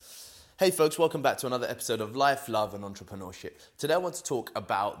Hey folks, welcome back to another episode of Life, Love and Entrepreneurship. Today I want to talk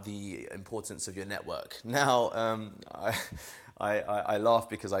about the importance of your network. Now, I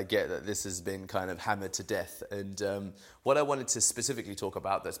laugh because I get that this has been kind of hammered to death. And what I wanted to specifically talk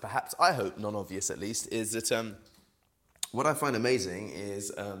about, that's perhaps, I hope, non-obvious at least, is that what I find amazing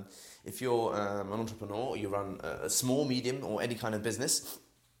is if you're an entrepreneur, you run a small, medium or any kind of business.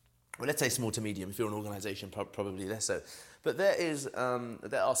 Well, let's say small to medium. If you're an organization, probably less so. But there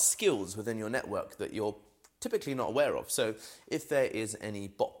are skills within your network that you're typically not aware of. So if there is any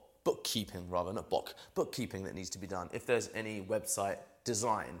bookkeeping that needs to be done, if there's any website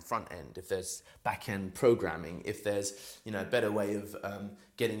design, front end, if there's back end programming, if there's a better way of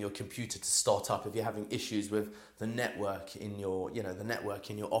getting your computer to start up, if you're having issues with the network in your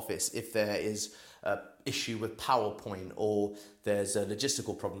office, if there is an issue with PowerPoint or there's a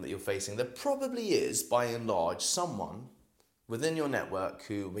logistical problem that you're facing, there probably is, by and large, someone within your network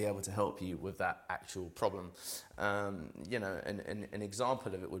who will be able to help you with that actual problem. An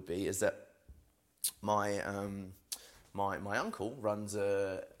example of it would be is that my uncle runs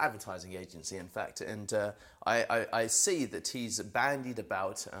an advertising agency, in fact, and I see that he's bandied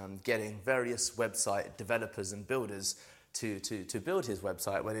about getting various website developers and builders to build his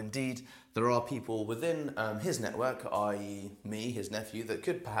website, when indeed there are people within his network, i.e. me, his nephew, that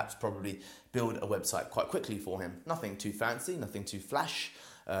could perhaps probably build a website quite quickly for him. Nothing too fancy, nothing too flash,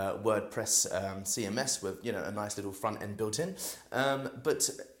 WordPress CMS with a nice little front end built in, but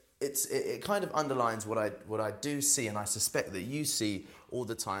it kind of underlines what I do see, and I suspect that you see all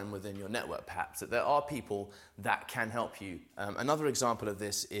the time within your network, perhaps, that there are people that can help you. Another example of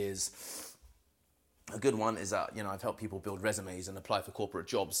this is, a good one is that, I've helped people build resumes and apply for corporate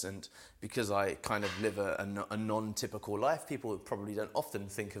jobs, and because I kind of live a non-typical life, people probably don't often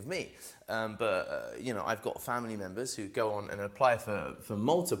think of me. But I've got family members who go on and apply for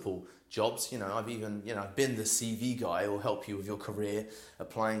multiple jobs. I've even, been the CV guy or help you with your career,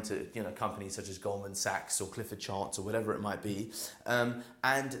 applying to, companies such as Goldman Sachs or Clifford Chance or whatever it might be. And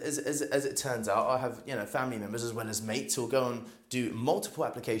as it turns out, I have, family members as well as mates who will go and do multiple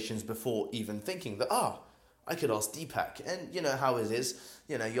applications before even thinking that, I could ask Deepak. And you know how it is,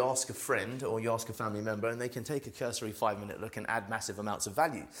 you ask a friend or you ask a family member and they can take a cursory 5-minute look and add massive amounts of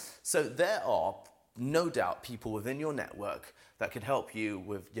value. So there are no doubt people within your network that could help you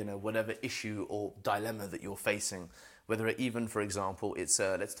with, whatever issue or dilemma that you're facing. Whether it even, for example, it's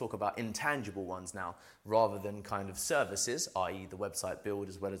let's talk about intangible ones now, rather than kind of services, i.e. the website build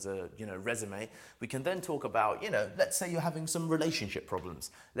as well as a resume. We can then talk about, let's say you're having some relationship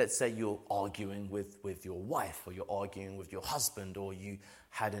problems. Let's say you're arguing with your wife, or you're arguing with your husband, or you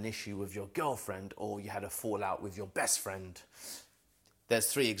had an issue with your girlfriend, or you had a fallout with your best friend. There's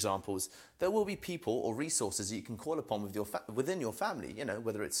 3 examples. There will be people or resources that you can call upon with within your family.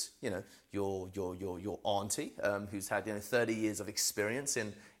 Whether it's your auntie who's had 30 years of experience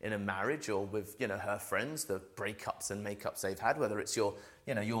in a marriage, or with her friends, the breakups and makeups they've had. Whether it's your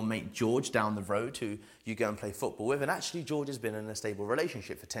mate George down the road who you go and play football with, and actually George has been in a stable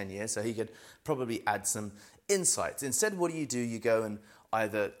relationship for 10 years, so he could probably add some insights. Instead, what do? You go and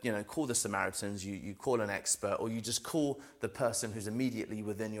either call the Samaritans, you call an expert, or you just call the person who's immediately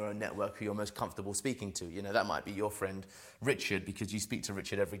within your own network who you're most comfortable speaking to. That might be your friend Richard, because you speak to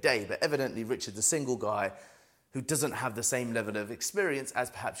Richard every day, but evidently Richard's a single guy who doesn't have the same level of experience as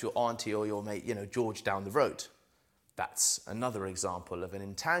perhaps your auntie or your mate George down the road. That's another example of an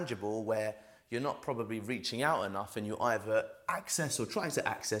intangible where you're not probably reaching out enough, and you either access or try to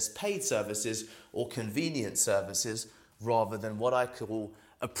access paid services or convenient services rather than what I call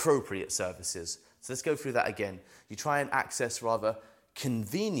appropriate services. So let's go through that again. You try and access rather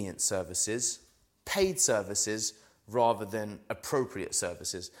convenient services, paid services, rather than appropriate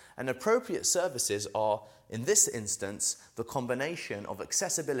services. And appropriate services are, in this instance, the combination of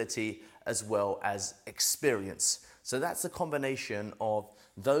accessibility as well as experience. So that's the combination of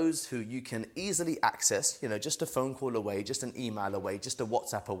those who you can easily access, just a phone call away, just an email away, just a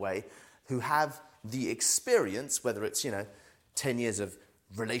WhatsApp away, who have the experience, whether it's 10 years of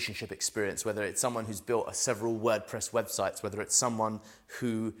relationship experience, whether it's someone who's built several WordPress websites, whether it's someone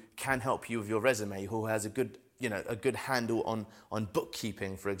who can help you with your resume, who has a good handle on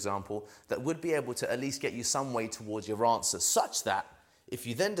bookkeeping, for example, that would be able to at least get you some way towards your answer, such that if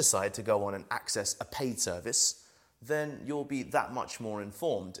you then decide to go on and access a paid service, then you'll be that much more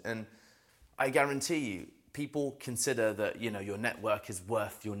informed. And I guarantee you, people consider that your network is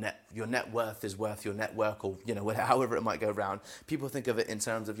worth your net worth is worth your network, or however it might go around. People think of it in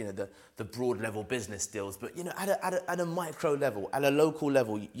terms of the broad level business deals, but at a micro level, at a local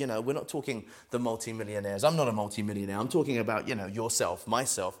level, we're not talking the multimillionaires. I'm not a multimillionaire. I'm talking about yourself,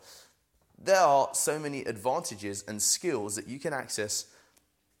 myself. there are so many advantages and skills that you can access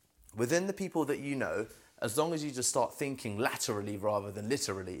within the people that you know, as long as you just start thinking laterally rather than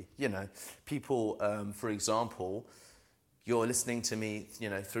literally. You know, people, for example, you're listening to me, you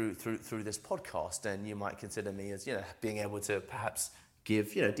know, through this podcast, and you might consider me as, you know, being able to perhaps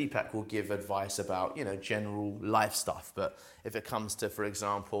give, you know, Deepak will give advice about, you know, general life stuff. But if it comes to, for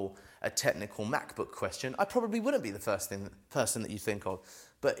example, a technical MacBook question, I probably wouldn't be the person that you think of.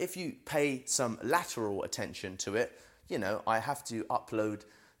 But if you pay some lateral attention to it, you know, I have to upload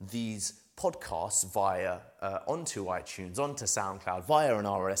these podcasts via onto iTunes, onto SoundCloud, via an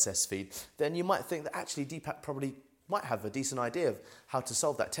RSS feed, then you might think that actually Deepak probably might have a decent idea of how to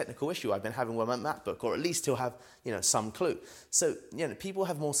solve that technical issue I've been having with my MacBook, or at least he'll have, you know, some clue. So, you know, people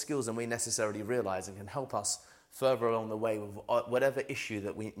have more skills than we necessarily realize and can help us further along the way with whatever issue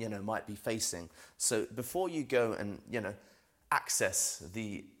that we, you know, might be facing. So before you go and, you know, access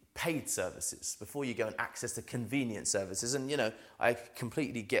the paid services, before you go and access the convenient services, and, you know, I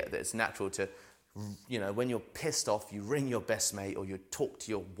completely get that it's natural to, you know, when you're pissed off, you ring your best mate or you talk to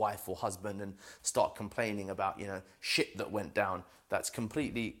your wife or husband and start complaining about, you know, shit that went down. That's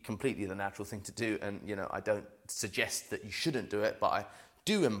completely the natural thing to do. And, you know, I don't suggest that you shouldn't do it, but I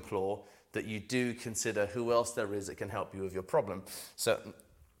do implore that you do consider who else there is that can help you with your problem. So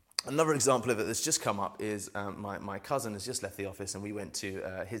another example of it that's just come up is my cousin has just left the office, and we went to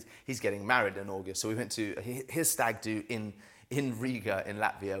he's getting married in August. So we went to his stag do in Riga in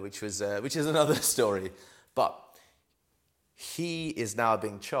Latvia, which is another story. But he is now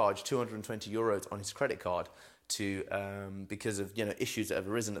being charged 220 euros on his credit card to because of, you know, issues that have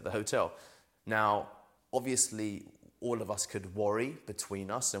arisen at the hotel. Now, obviously, all of us could worry between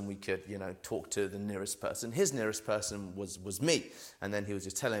us, and we could, you know, talk to the nearest person. His nearest person was me, and then he was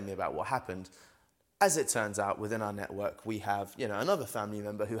just telling me about what happened. As it turns out, within our network, we have, you know, another family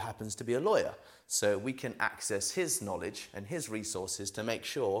member who happens to be a lawyer. So we can access his knowledge and his resources to make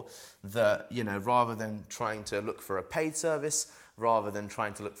sure that, you know, rather than trying to look for a paid service, rather than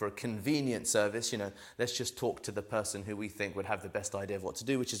trying to look for a convenient service, you know, let's just talk to the person who we think would have the best idea of what to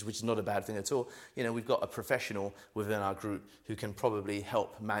do, which is not a bad thing at all. You know, we've got a professional within our group who can probably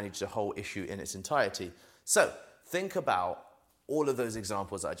help manage the whole issue in its entirety. So think about all of those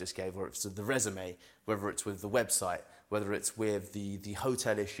examples that I just gave, whether it's with the resume, whether it's with the website, whether it's with the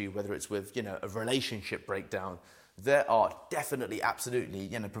hotel issue, whether it's with, you know, a relationship breakdown. There are definitely, absolutely,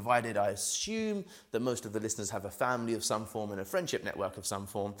 you know, provided I assume that most of the listeners have a family of some form and a friendship network of some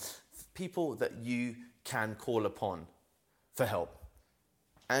form, people that you can call upon for help.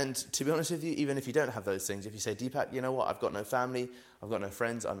 And to be honest with you, even if you don't have those things, if you say, Deepak, you know what, I've got no family, I've got no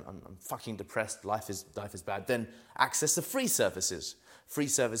friends, I'm fucking depressed, life is bad, then access the free services. Free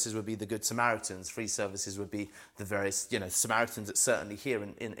services would be the Good Samaritans. Free services would be the various, you know, Samaritans that certainly here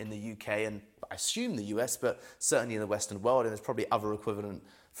in the UK, and I assume the US, but certainly in the Western world, and there's probably other equivalent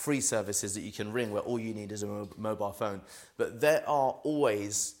free services that you can ring where all you need is a mobile phone. But there are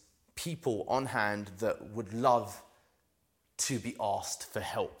always people on hand that would love to be asked for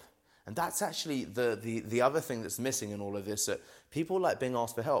help. And that's actually the other thing that's missing in all of this, that people like being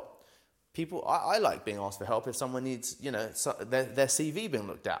asked for help. I like being asked for help if someone needs, you know, their CV being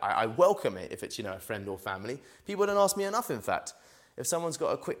looked at. I welcome it if it's, you know, a friend or family. People don't ask me enough, in fact. If someone's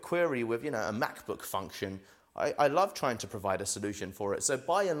got a quick query with, you know, a MacBook function, I love trying to provide a solution for it. So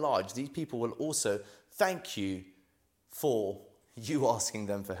by and large, these people will also thank you for you asking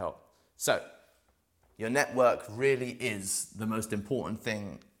them for help. So your network really is the most important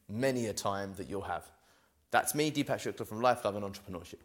thing many a time that you'll have. That's me, Deepak Shukla from Life, Love and Entrepreneurship.